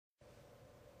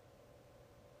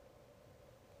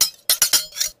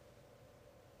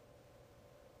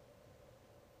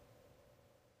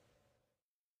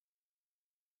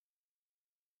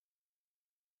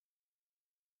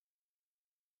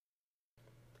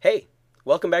Hey,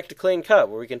 welcome back to Clean Cut,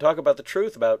 where we can talk about the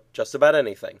truth about just about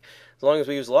anything, as long as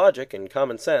we use logic and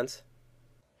common sense.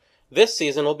 This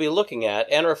season we'll be looking at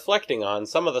and reflecting on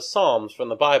some of the Psalms from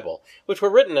the Bible, which were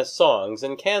written as songs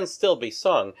and can still be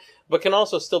sung, but can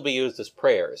also still be used as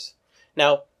prayers.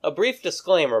 Now, a brief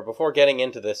disclaimer before getting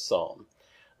into this psalm.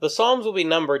 The Psalms will be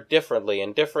numbered differently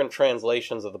in different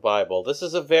translations of the Bible. This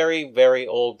is a very, very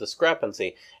old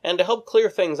discrepancy, and to help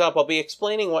clear things up, I'll be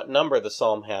explaining what number the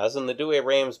psalm has in the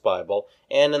Douay-Rheims Bible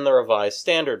and in the Revised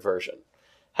Standard Version.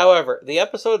 However, the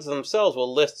episodes themselves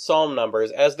will list psalm numbers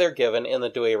as they're given in the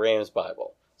Douay-Rheims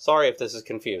Bible. Sorry if this is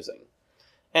confusing.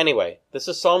 Anyway, this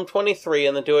is Psalm 23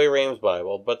 in the Douay-Rheims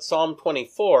Bible, but Psalm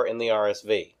 24 in the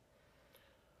RSV.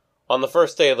 On the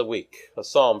first day of the week, a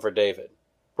psalm for David.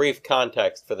 Brief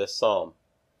context for this psalm.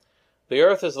 The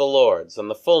earth is the Lord's, and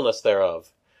the fullness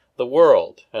thereof, the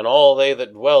world, and all they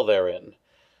that dwell therein.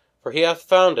 For he hath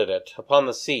founded it upon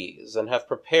the seas, and hath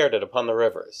prepared it upon the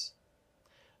rivers.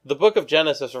 The book of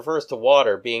Genesis refers to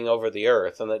water being over the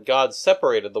earth, and that God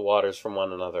separated the waters from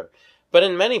one another. But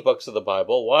in many books of the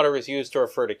Bible, water is used to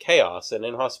refer to chaos and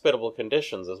inhospitable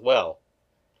conditions as well.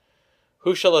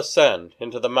 Who shall ascend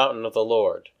into the mountain of the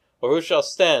Lord? Or who shall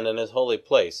stand in his holy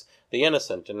place? The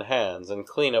innocent in hands and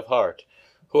clean of heart,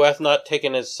 who hath not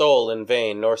taken his soul in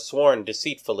vain, nor sworn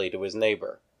deceitfully to his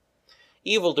neighbor.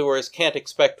 Evildoers can't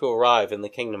expect to arrive in the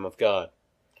kingdom of God.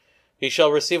 He shall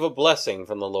receive a blessing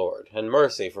from the Lord, and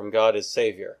mercy from God his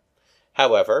Savior.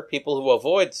 However, people who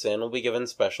avoid sin will be given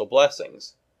special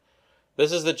blessings.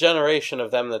 This is the generation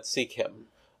of them that seek him,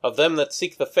 of them that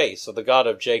seek the face of the God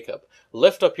of Jacob.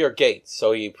 Lift up your gates,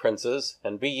 O ye princes,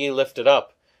 and be ye lifted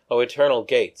up, O eternal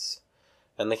gates,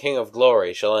 and the King of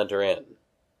glory shall enter in.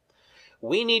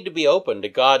 We need to be open to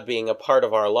God being a part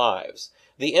of our lives.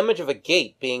 The image of a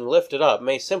gate being lifted up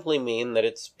may simply mean that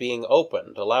it's being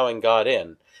opened, allowing God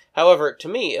in. However, to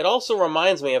me, it also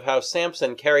reminds me of how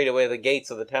Samson carried away the gates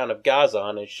of the town of Gaza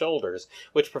on his shoulders,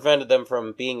 which prevented them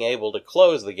from being able to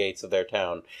close the gates of their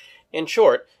town. In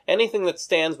short, anything that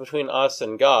stands between us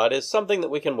and God is something that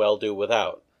we can well do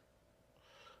without.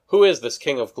 Who is this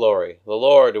King of glory? The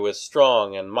Lord who is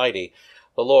strong and mighty,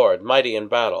 the Lord mighty in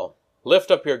battle.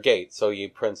 Lift up your gates, O ye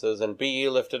princes, and be ye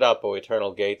lifted up, O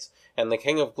eternal gates, and the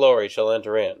King of glory shall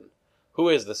enter in. Who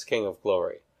is this King of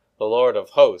glory? The Lord of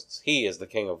hosts, he is the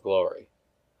King of glory.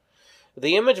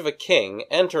 The image of a king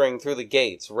entering through the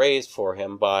gates raised for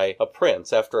him by a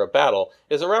prince after a battle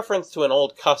is a reference to an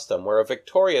old custom where a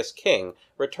victorious king,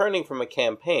 returning from a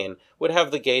campaign, would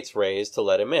have the gates raised to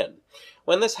let him in.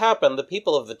 When this happened, the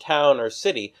people of the town or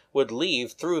city would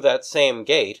leave through that same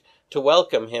gate to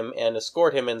welcome him and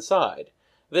escort him inside.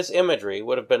 This imagery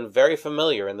would have been very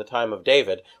familiar in the time of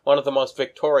David, one of the most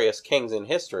victorious kings in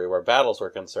history where battles were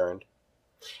concerned.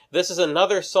 This is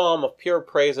another psalm of pure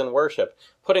praise and worship,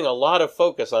 putting a lot of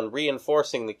focus on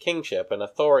reinforcing the kingship and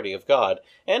authority of God,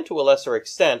 and to a lesser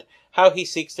extent, how he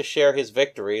seeks to share his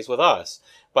victories with us,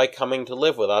 by coming to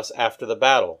live with us after the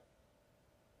battle.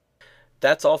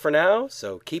 That's all for now,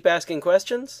 so keep asking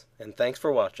questions, and thanks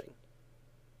for watching.